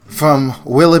From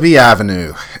Willoughby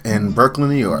Avenue in Brooklyn,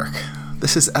 New York,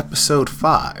 this is episode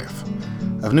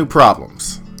 5 of New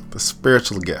Problems, the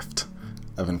spiritual gift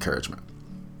of encouragement.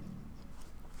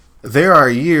 There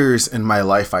are years in my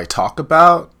life I talk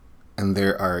about, and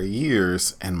there are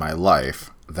years in my life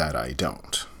that I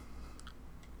don't.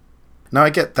 Now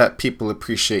I get that people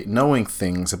appreciate knowing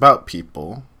things about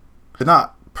people, but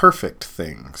not perfect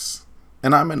things.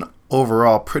 And I'm an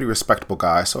overall pretty respectable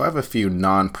guy, so I have a few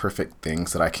non-perfect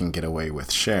things that I can get away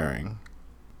with sharing.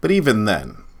 But even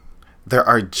then, there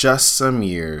are just some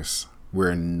years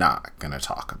we're not going to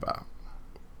talk about.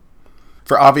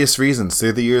 For obvious reasons,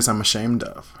 they're the years I'm ashamed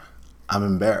of. I'm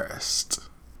embarrassed.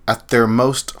 At their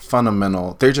most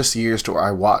fundamental, they're just years where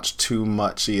I watched too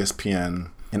much ESPN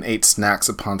and ate snacks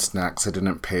upon snacks I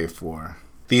didn't pay for.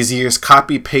 These years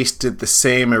copy-pasted the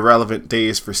same irrelevant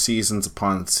days for seasons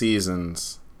upon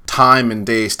seasons. Time and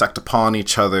day stacked upon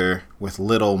each other with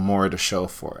little more to show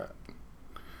for it.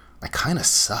 I kinda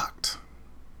sucked.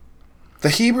 The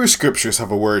Hebrew scriptures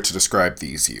have a word to describe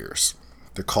these years.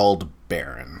 They're called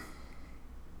barren.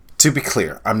 To be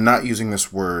clear, I'm not using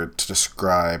this word to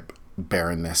describe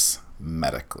barrenness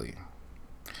medically.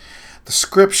 The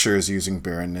scripture is using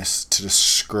barrenness to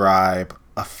describe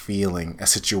a feeling, a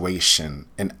situation,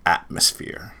 an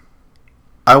atmosphere.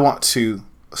 I want to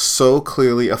so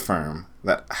clearly affirm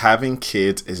that having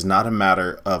kids is not a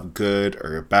matter of good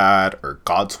or bad or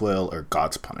God's will or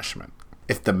God's punishment.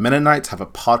 If the Mennonites have a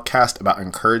podcast about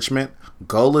encouragement,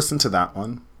 go listen to that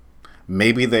one.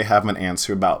 Maybe they have an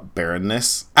answer about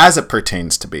barrenness as it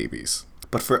pertains to babies.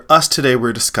 But for us today,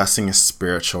 we're discussing a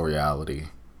spiritual reality,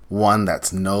 one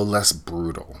that's no less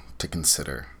brutal to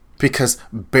consider. Because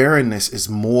barrenness is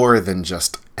more than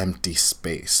just empty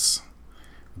space.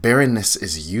 Barrenness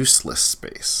is useless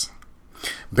space.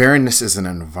 Barrenness is an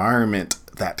environment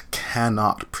that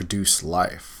cannot produce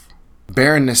life.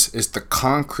 Barrenness is the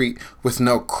concrete with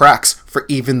no cracks for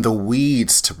even the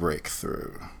weeds to break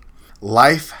through.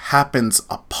 Life happens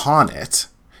upon it,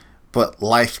 but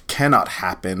life cannot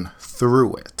happen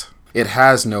through it. It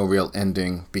has no real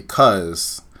ending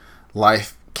because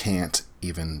life can't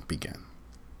even begin.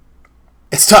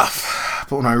 It's tough,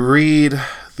 but when I read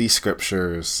these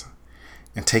scriptures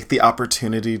and take the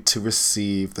opportunity to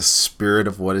receive the spirit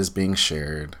of what is being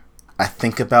shared, I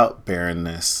think about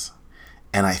barrenness,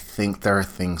 and I think there are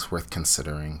things worth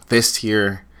considering this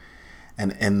year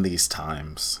and in these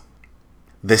times.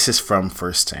 This is from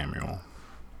 1 Samuel.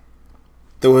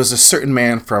 There was a certain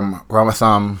man from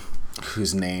Ramathaim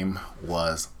whose name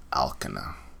was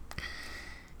Elkanah.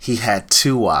 He had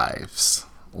 2 wives.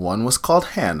 One was called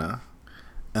Hannah,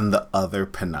 and the other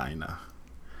Peninnah.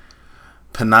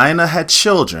 Peninnah had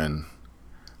children,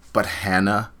 but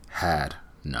Hannah had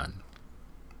none.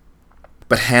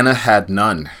 But Hannah had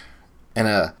none. In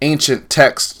an ancient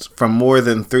text from more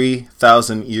than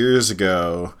 3,000 years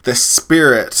ago, the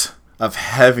spirit of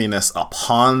heaviness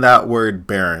upon that word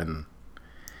barren,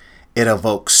 it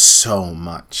evokes so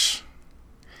much.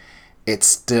 It's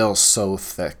still so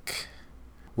thick.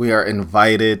 We are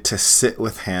invited to sit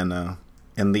with Hannah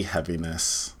in the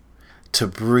heaviness, to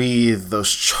breathe those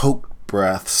choked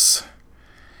breaths,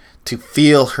 to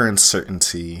feel her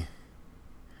uncertainty,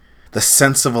 the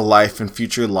sense of a life and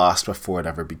future lost before it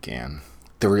ever began,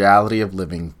 the reality of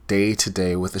living day to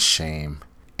day with a shame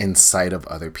in sight of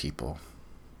other people.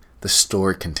 The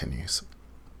story continues.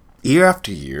 Year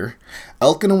after year,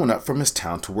 Elkanah went up from his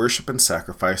town to worship and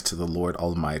sacrifice to the Lord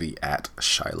Almighty at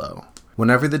Shiloh.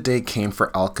 Whenever the day came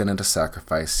for Elkanah to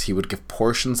sacrifice, he would give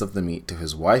portions of the meat to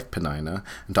his wife Peninnah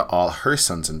and to all her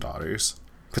sons and daughters.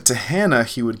 But to Hannah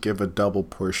he would give a double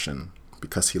portion,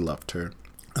 because he loved her,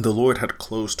 and the Lord had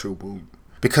closed her womb.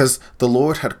 Because the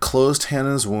Lord had closed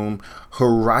Hannah's womb,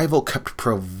 her rival kept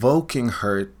provoking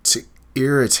her to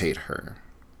irritate her.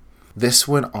 This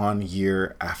went on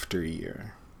year after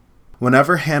year.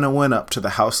 Whenever Hannah went up to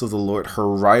the house of the Lord, her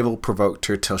rival provoked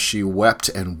her till she wept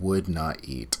and would not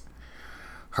eat.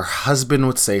 Her husband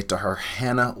would say to her,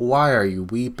 "Hannah, why are you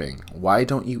weeping? Why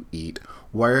don't you eat?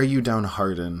 Why are you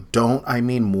downhearted? Don't I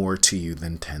mean more to you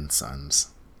than 10 sons?"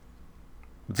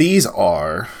 These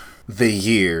are the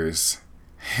years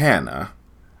Hannah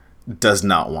does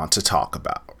not want to talk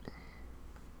about.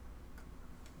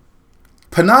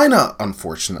 Peninnah,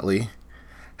 unfortunately,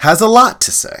 has a lot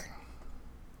to say.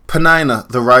 Peninnah,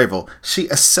 the rival, she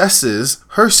assesses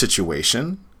her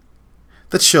situation,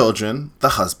 the children,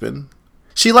 the husband.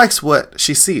 She likes what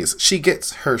she sees. She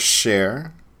gets her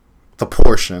share, the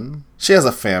portion. She has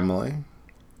a family.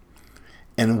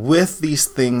 And with these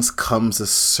things comes a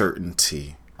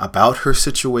certainty about her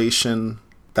situation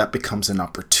that becomes an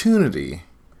opportunity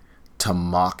to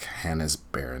mock Hannah's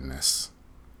barrenness.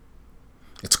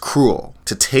 It's cruel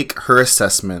to take her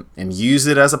assessment and use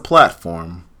it as a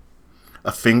platform,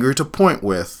 a finger to point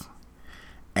with,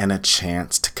 and a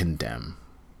chance to condemn.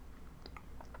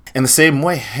 In the same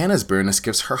way, Hannah's barrenness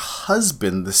gives her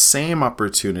husband the same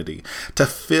opportunity to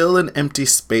fill an empty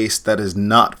space that is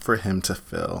not for him to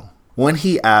fill. When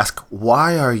he asks,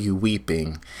 "Why are you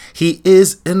weeping?" he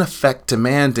is in effect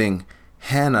demanding,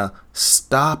 "Hannah,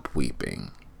 stop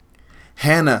weeping.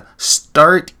 Hannah,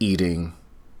 start eating.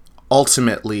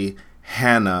 Ultimately,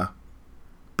 Hannah,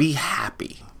 be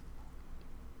happy."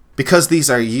 Because these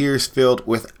are years filled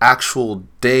with actual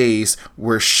days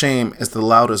where shame is the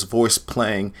loudest voice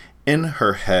playing in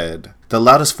her head, the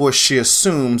loudest voice she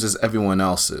assumes is everyone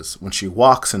else's when she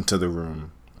walks into the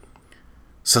room.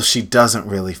 So she doesn't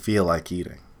really feel like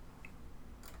eating.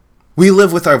 We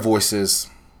live with our voices,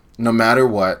 no matter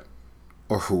what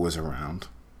or who is around.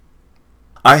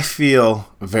 I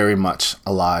feel very much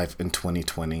alive in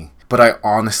 2020, but I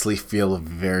honestly feel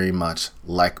very much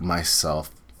like myself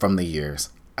from the years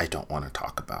I don't want to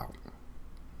talk about.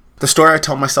 The story I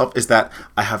tell myself is that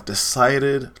I have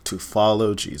decided to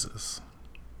follow Jesus,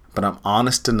 but I'm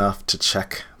honest enough to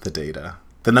check the data.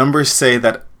 The numbers say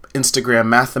that Instagram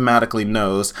mathematically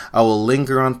knows I will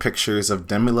linger on pictures of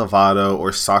Demi Lovato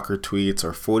or soccer tweets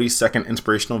or 40-second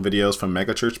inspirational videos from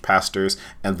megachurch pastors,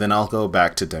 and then I'll go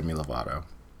back to Demi Lovato.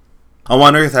 I'm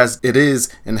on earth as it is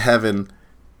in heaven,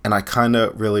 and I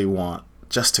kinda really want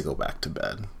just to go back to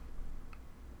bed.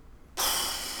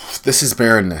 This is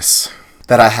barrenness.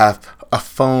 That I have a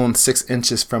phone 6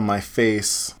 inches from my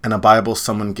face and a Bible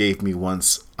someone gave me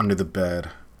once under the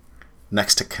bed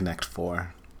next to Connect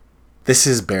 4. This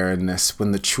is barrenness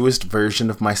when the truest version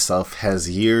of myself has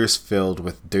years filled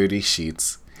with dirty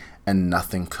sheets and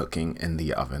nothing cooking in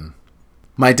the oven.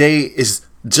 My day is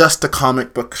just a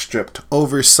comic book strip,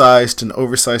 oversized and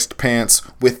oversized pants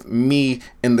with me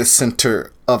in the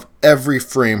center of every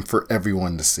frame for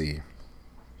everyone to see.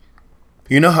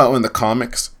 You know how in the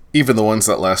comics, even the ones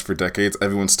that last for decades,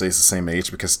 everyone stays the same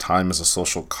age because time is a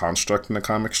social construct in a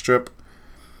comic strip?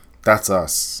 That's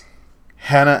us.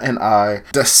 Hannah and I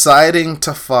deciding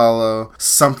to follow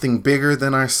something bigger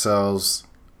than ourselves,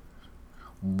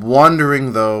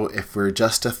 wondering though if we're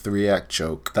just a 3-act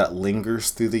joke that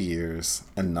lingers through the years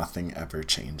and nothing ever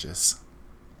changes.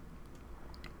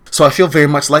 So I feel very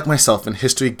much like myself, and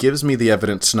history gives me the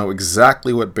evidence to know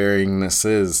exactly what barrenness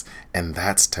is, and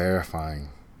that's terrifying.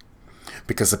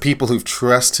 Because the people who've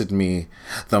trusted me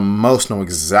the most know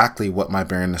exactly what my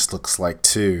barrenness looks like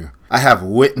too. I have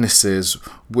witnesses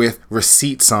with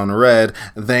receipts on red.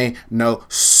 They know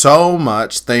so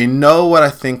much. They know what I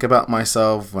think about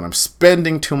myself when I'm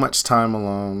spending too much time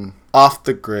alone, off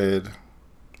the grid,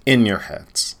 in your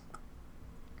heads.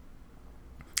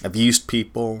 I've used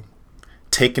people,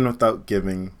 taken without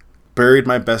giving, buried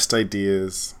my best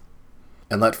ideas,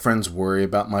 and let friends worry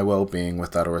about my well-being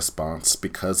without a response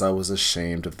because I was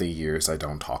ashamed of the years I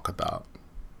don't talk about.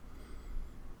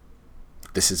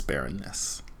 This is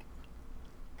barrenness.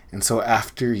 And so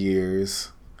after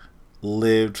years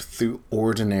lived through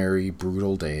ordinary,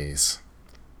 brutal days,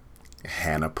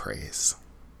 Hannah prays.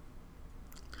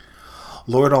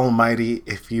 Lord Almighty,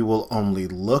 if you will only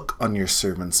look on your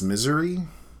servant's misery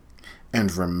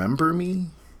and remember me,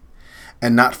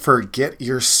 and not forget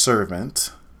your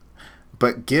servant,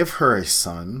 but give her a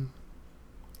son,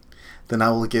 then I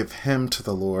will give him to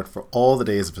the Lord for all the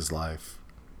days of his life,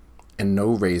 and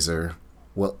no razor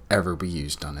will ever be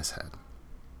used on his head.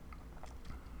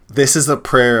 This is a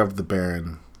prayer of the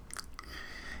barren,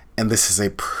 and this is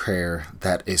a prayer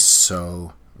that is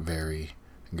so very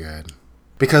good.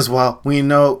 Because while we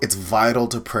know it's vital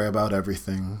to pray about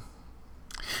everything,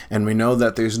 and we know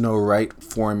that there's no right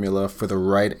formula for the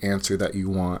right answer that you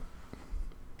want,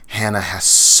 Hannah has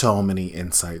so many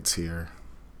insights here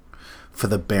for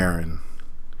the barren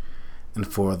and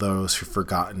for those who've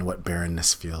forgotten what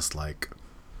barrenness feels like.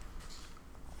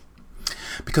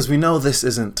 Because we know this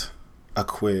isn't a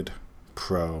quid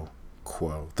pro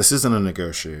quo. This isn't a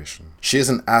negotiation. She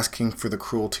isn't asking for the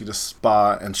cruelty to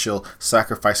spot and she'll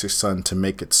sacrifice her son to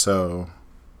make it so.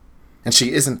 And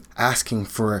she isn't asking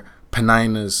for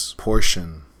Penina's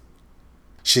portion.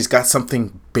 She's got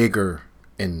something bigger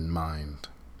in mind.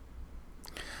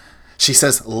 She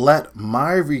says, let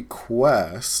my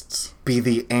requests be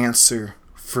the answer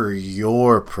for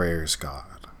your prayers,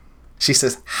 God. She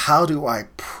says, how do I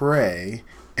pray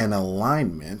in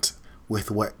alignment with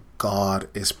what God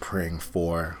is praying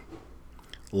for?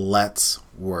 Let's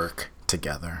work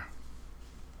together.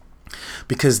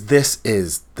 Because this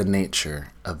is the nature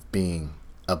of being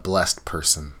a blessed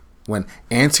person. When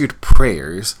answered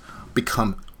prayers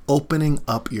become opening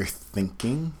up your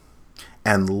thinking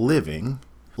and living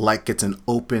like it's an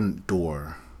open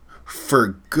door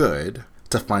for good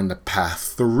to find a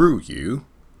path through you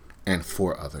and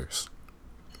for others.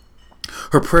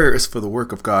 Her prayer is for the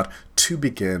work of God to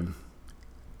begin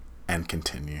and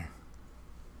continue.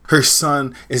 Her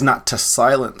son is not to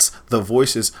silence the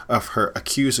voices of her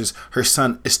accusers. Her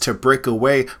son is to break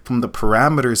away from the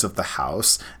parameters of the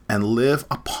house and live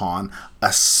upon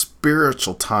a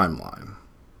spiritual timeline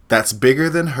that's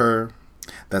bigger than her,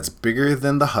 that's bigger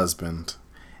than the husband,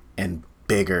 and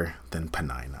bigger than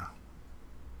Peninnah.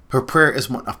 Her prayer is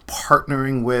one of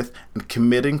partnering with and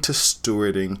committing to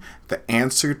stewarding the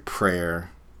answered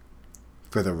prayer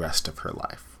for the rest of her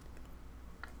life.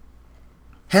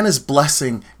 Hannah's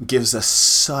blessing gives us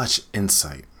such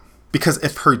insight, because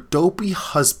if her dopey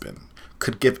husband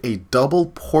could give a double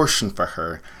portion for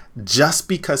her just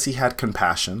because he had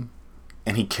compassion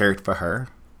and he cared for her,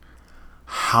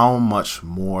 how much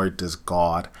more does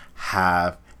God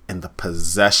have in the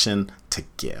possession to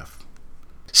give?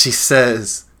 She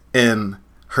says in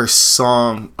her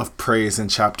song of praise in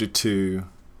chapter 2,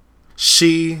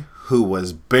 "She who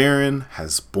was barren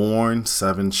has borne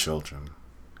 7 children.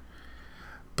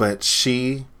 But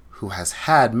she who has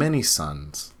had many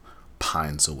sons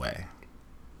pines away."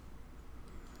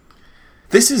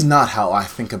 This is not how I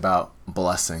think about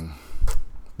blessing,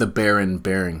 the barren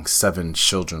bearing 7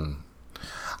 children.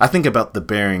 I think about the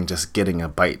barren just getting a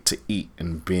bite to eat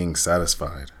and being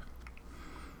satisfied.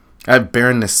 I have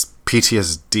barrenness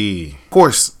PTSD. Of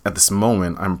course, at this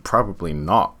moment, I'm probably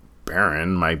not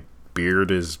barren. My beard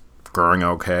is growing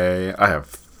okay. I have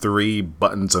 3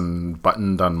 buttons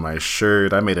unbuttoned on my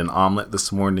shirt. I made an omelet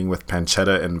this morning with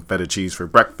pancetta and feta cheese for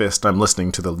breakfast. I'm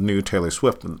listening to the new Taylor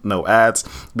Swift with no ads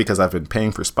because I've been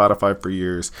paying for Spotify for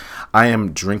years. I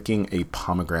am drinking a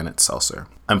pomegranate seltzer.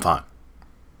 I'm fine.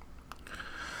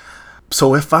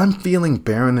 So if I'm feeling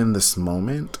barren in this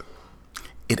moment,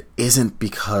 it isn't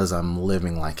because I'm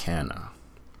living like Hannah.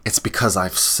 It's because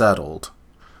I've settled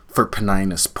for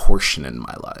Peninnah's portion in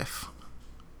my life.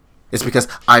 It's because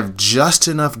I've just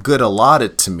enough good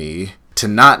allotted to me to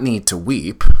not need to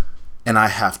weep, and I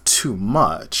have too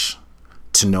much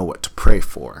to know what to pray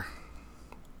for.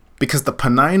 Because the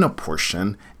Peninnah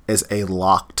portion is a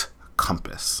locked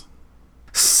compass.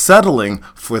 Settling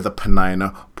for the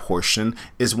Peninnah portion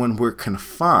is when we're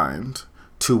confined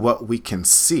to what we can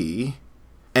see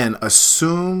and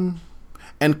assume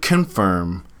and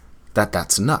confirm that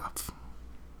that's enough.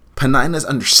 Peninnah's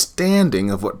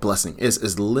understanding of what blessing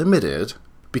is limited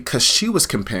because she was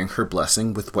comparing her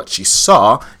blessing with what she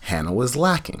saw Hannah was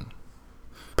lacking.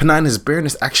 Peninnah's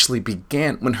barrenness actually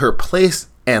began when her place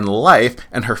and life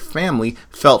and her family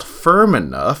felt firm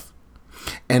enough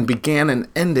and began and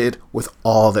ended with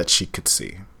all that she could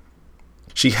see.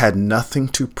 She had nothing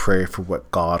to pray for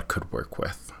what God could work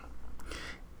with.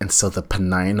 And so the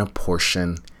Peninnah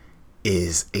portion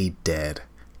is a dead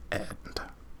end.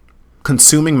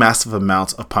 Consuming massive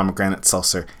amounts of pomegranate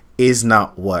seltzer is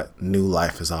not what new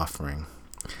life is offering.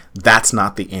 That's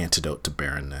not the antidote to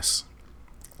barrenness.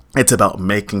 It's about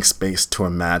making space to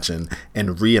imagine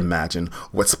and reimagine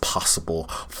what's possible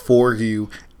for you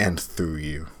and through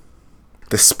you.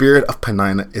 The spirit of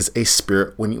Peninnah is a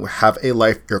spirit when you have a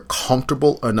life you're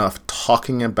comfortable enough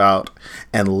talking about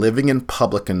and living in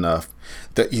public enough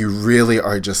that you really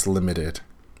are just limited.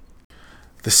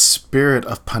 The spirit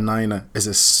of Peninnah is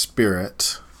a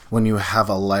spirit when you have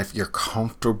a life you're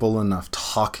comfortable enough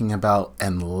talking about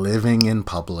and living in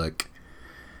public,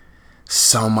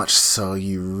 so much so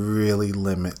you really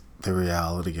limit the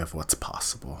reality of what's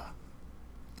possible.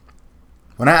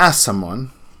 When I ask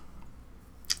someone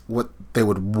what they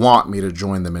would want me to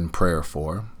join them in prayer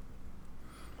for,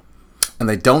 and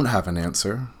they don't have an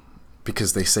answer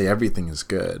because they say everything is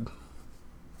good,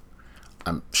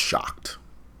 I'm shocked.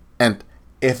 And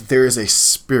if there is a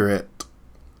spirit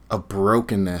of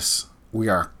brokenness we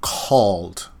are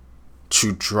called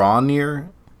to draw near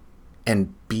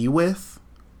and be with,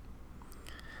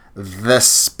 the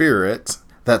spirit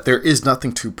that there is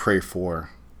nothing to pray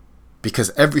for because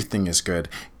everything is good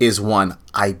is one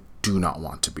I do not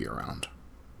want to be around.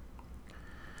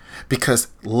 Because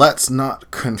let's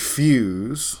not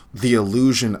confuse the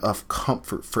illusion of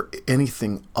comfort for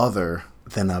anything other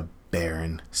than a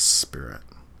barren spirit.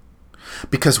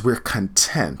 Because we're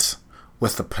content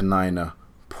with the Peninnah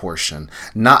portion,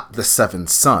 not the 7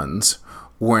 sons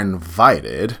we're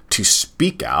invited to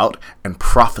speak out and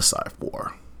prophesy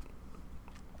for.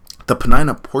 The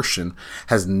Peninnah portion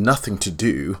has nothing to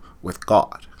do with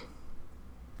God.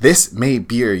 This may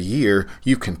be a year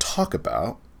you can talk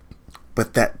about,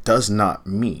 but that does not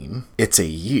mean it's a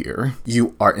year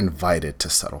you are invited to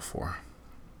settle for.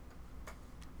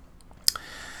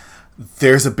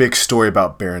 There's a big story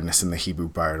about barrenness in the Hebrew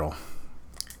Bible.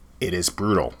 It is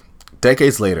brutal.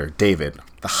 Decades later, David,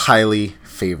 the highly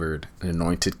favored and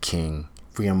anointed king,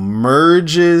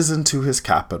 reemerges into his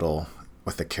capital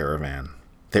with a caravan.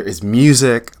 There is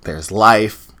music, there's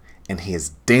life, and he is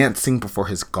dancing before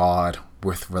his God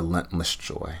with relentless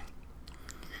joy.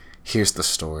 Here's the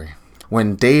story.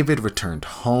 When David returned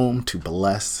home to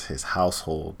bless his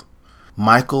household,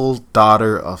 Michal,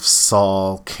 daughter of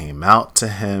Saul, came out to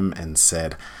him and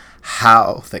said,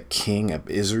 "How the king of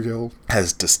Israel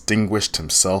has distinguished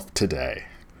himself today,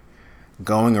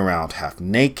 going around half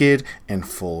naked in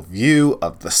full view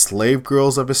of the slave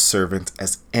girls of his servants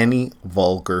as any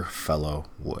vulgar fellow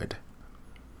would."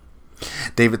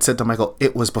 David said to Michal,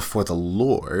 "It was before the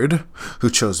Lord who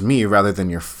chose me rather than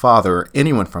your father or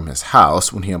anyone from his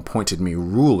house when he appointed me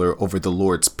ruler over the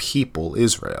Lord's people,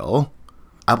 Israel.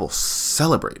 I will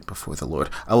celebrate before the Lord.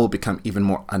 I will become even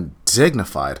more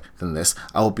undignified than this.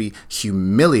 I will be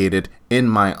humiliated in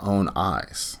my own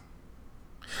eyes.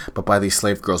 But by these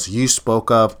slave girls you spoke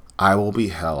of, I will be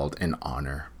held in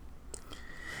honor."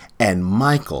 And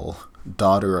Michal,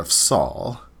 daughter of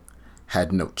Saul,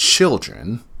 had no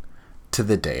children to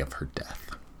the day of her death.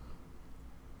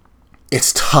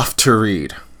 It's tough to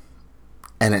read,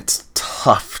 and it's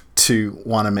tough to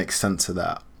want to make sense of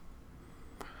that.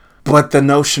 But the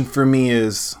notion for me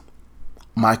is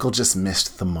Michal just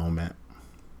missed the moment.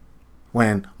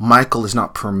 When Michal is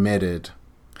not permitted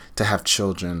to have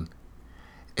children,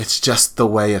 it's just the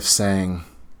way of saying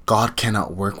God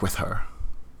cannot work with her.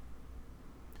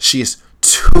 She is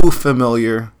too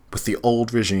familiar with the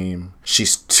old regime.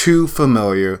 She's too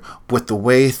familiar with the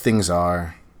way things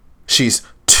are. She's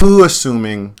too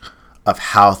assuming of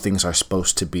how things are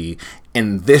supposed to be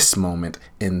in this moment,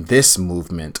 in this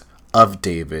movement of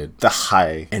David, the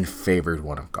high and favored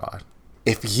one of God.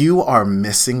 If you are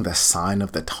missing the sign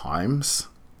of the times,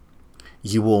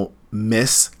 you will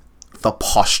miss the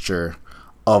posture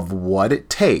of what it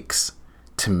takes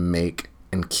to make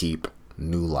and keep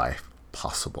new life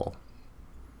possible.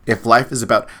 If life is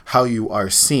about how you are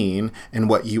seen and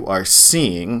what you are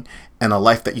seeing and a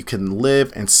life that you can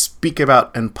live and speak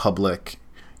about in public,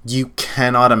 you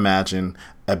cannot imagine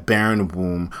a barren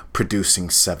womb producing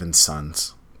 7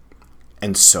 sons.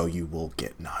 And so you will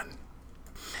get none.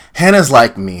 Hannah's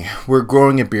like me. We're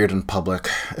growing a beard in public.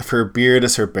 If her beard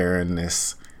is her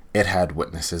barrenness, it had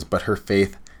witnesses. But her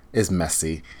faith is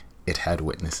messy. It had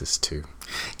witnesses too.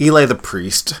 Eli the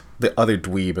priest, the other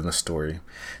dweeb in the story,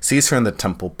 sees her in the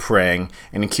temple praying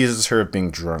and accuses her of being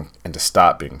drunk and to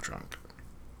stop being drunk.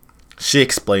 She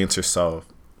explains herself,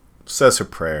 says her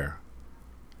prayer.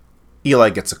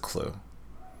 Eli gets a clue.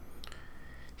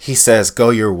 He says, "Go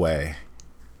your way,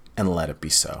 and let it be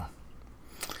so."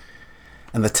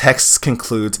 And the text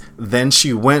concludes, "Then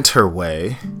she went her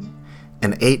way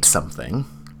and ate something,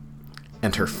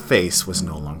 and her face was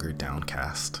no longer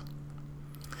downcast."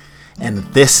 And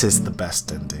this is the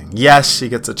best ending. Yes, she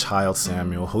gets a child,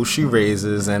 Samuel, who she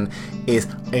raises and is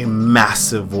a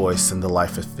massive voice in the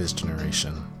life of his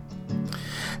generation.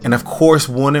 And of course,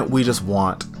 wouldn't we just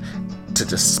want to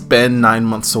just spend 9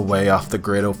 months away off the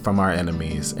grid from our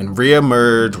enemies and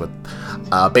reemerge with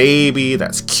a baby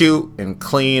that's cute and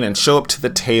clean and show up to the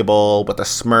table with a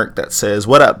smirk that says,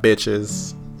 "What up,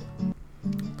 bitches?"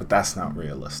 But that's not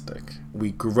realistic.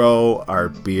 We grow our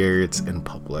beards in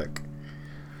public.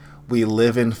 We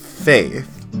live in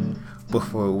faith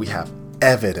before we have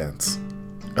evidence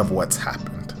of what's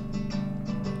happened.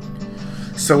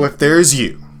 So if there's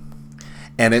you,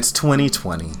 and it's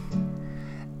 2020,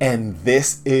 and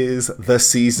this is the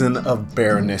season of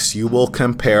barrenness you will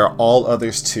compare all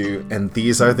others to, and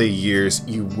these are the years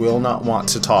you will not want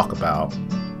to talk about,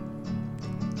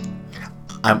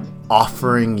 I'm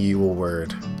offering you a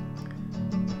word.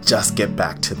 Just get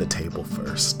back to the table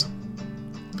first.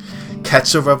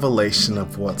 Catch a revelation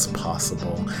of what's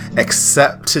possible.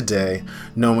 Accept today,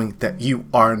 knowing that you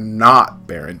are not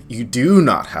barren. You do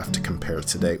not have to compare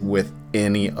today with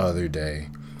any other day.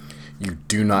 You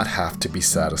do not have to be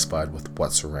satisfied with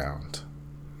what's around.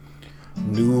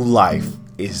 New life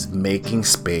is making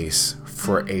space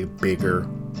for a bigger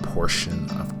portion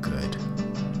of good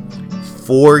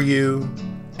for you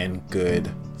and good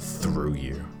through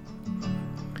you.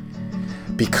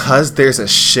 Because there's a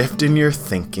shift in your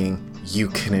thinking, you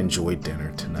can enjoy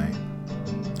dinner tonight.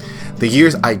 The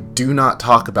years I do not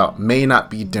talk about may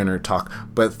not be dinner talk,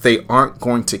 but they aren't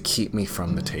going to keep me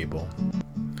from the table.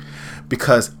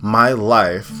 Because my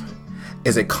life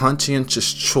is a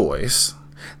conscientious choice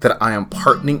that I am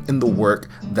partnering in the work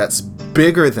that's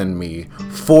bigger than me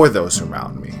for those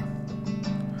around me.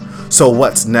 So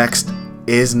what's next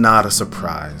is not a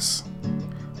surprise.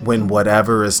 when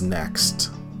whatever is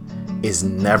next is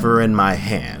never in my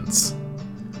hands,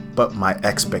 but my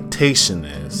expectation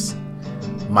is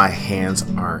my hands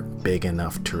aren't big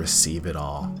enough to receive it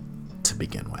all to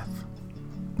begin with.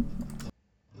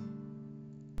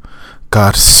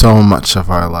 God, so much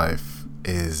of our life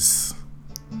is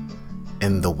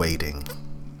in the waiting.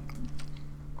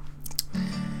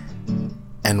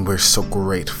 And we're so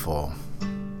grateful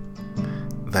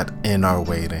that in our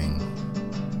waiting,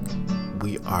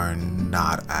 we are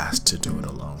not asked to do it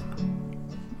alone.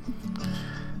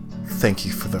 Thank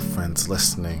you for the friends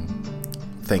listening.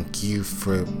 Thank you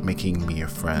for making me a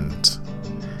friend.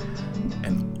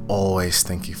 And always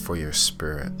thank you for your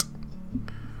spirit,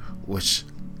 which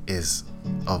is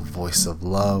a voice of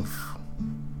love,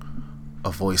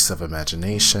 a voice of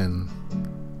imagination,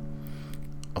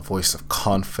 a voice of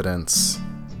confidence,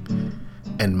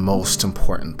 and most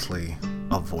importantly,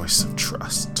 a voice of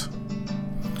trust.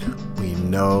 We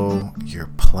know your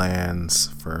plans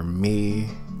for me,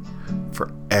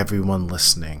 for everyone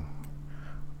listening,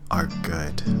 are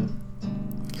good.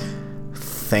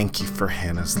 Thank you for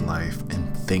Hannah's life,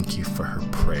 and thank you for her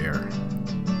prayer.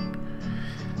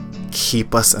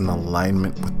 Keep us in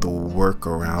alignment with the work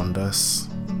around us,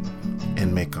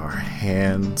 and make our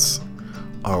hands,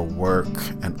 our work,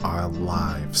 and our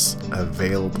lives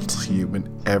available to you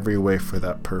in every way for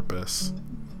that purpose,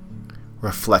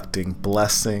 reflecting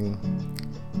blessing,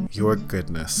 your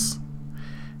goodness,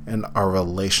 and our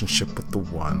relationship with the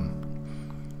one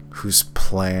whose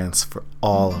plans for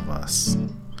all of us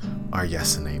are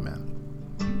yes and amen.